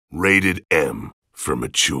Rated M for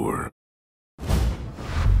mature.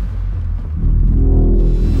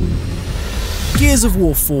 Gears of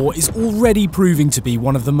War 4 is already proving to be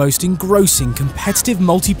one of the most engrossing competitive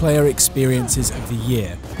multiplayer experiences of the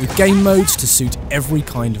year, with game modes to suit every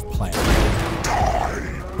kind of player.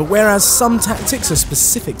 But whereas some tactics are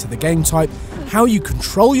specific to the game type, how you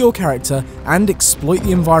control your character and exploit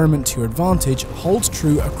the environment to your advantage holds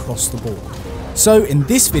true across the board. So in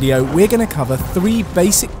this video, we're going to cover 3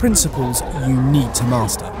 basic principles you need to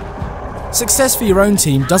master. Success for your own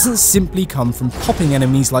team doesn't simply come from popping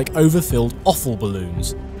enemies like overfilled offal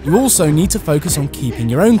balloons. You also need to focus on keeping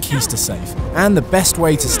your own keister safe, and the best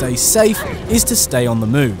way to stay safe is to stay on the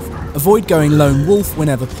move. Avoid going lone wolf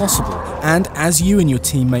whenever possible, and as you and your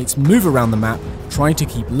teammates move around the map, try to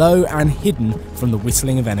keep low and hidden from the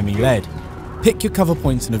whistling of enemy lead. Pick your cover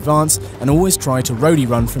points in advance and always try to roadie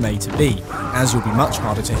run from A to B, as you'll be much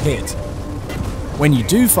harder to hit. When you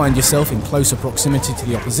do find yourself in closer proximity to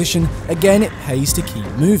the opposition, again it pays to keep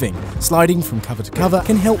moving. Sliding from cover to cover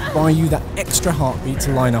can help buy you that extra heartbeat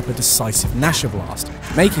to line up a decisive Nasher blast,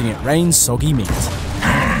 making it rain soggy meat.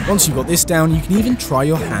 Once you've got this down, you can even try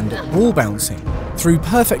your hand at wall bouncing. Through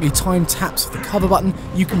perfectly timed taps of the cover button,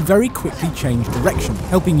 you can very quickly change direction,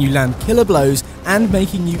 helping you land killer blows and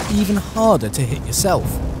making you even harder to hit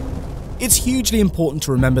yourself. It's hugely important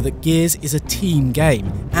to remember that Gears is a team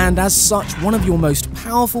game, and as such, one of your most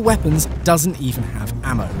powerful weapons doesn't even have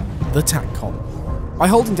ammo, the TACCOM. By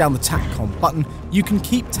holding down the TACCOM button, you can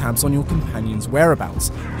keep tabs on your companion's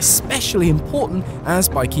whereabouts, especially important as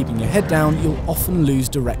by keeping your head down, you'll often lose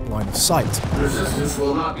direct line of sight. Resistance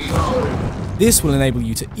will not be tolerated. This will enable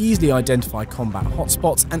you to easily identify combat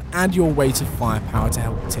hotspots and add your weight of firepower to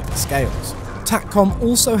help tip the scales. TACCOM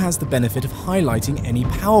also has the benefit of highlighting any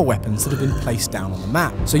power weapons that have been placed down on the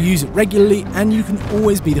map, so use it regularly and you can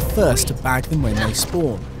always be the first to bag them when they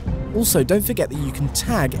spawn. Also, don't forget that you can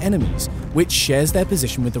tag enemies, which shares their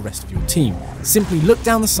position with the rest of your team. Simply look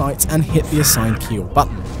down the sights and hit the assigned key or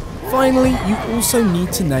button. Finally, you also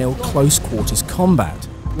need to nail close quarters combat.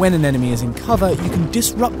 When an enemy is in cover, you can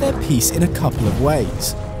disrupt their peace in a couple of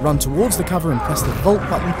ways. Run towards the cover and press the vault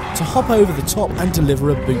button to hop over the top and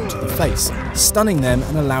deliver a boot to the face, stunning them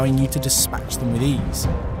and allowing you to dispatch them with ease.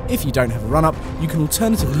 If you don't have a run-up, you can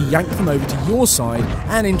alternatively yank them over to your side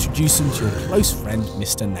and introduce them to your close friend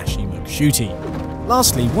Mr. Nashi McShooty.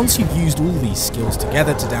 Lastly, once you've used all these skills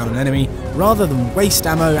together to down an enemy, rather than waste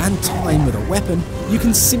ammo and time with a weapon, you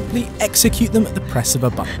can simply execute them at the press of a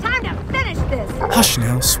button. Time to finish this! Hush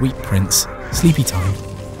now, sweet prince. Sleepy time.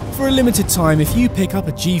 For a limited time, if you pick up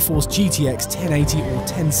a GeForce GTX 1080 or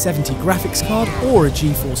 1070 graphics card or a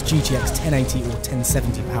GeForce GTX 1080 or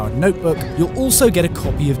 1070 powered notebook, you'll also get a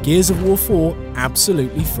copy of Gears of War 4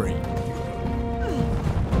 absolutely free.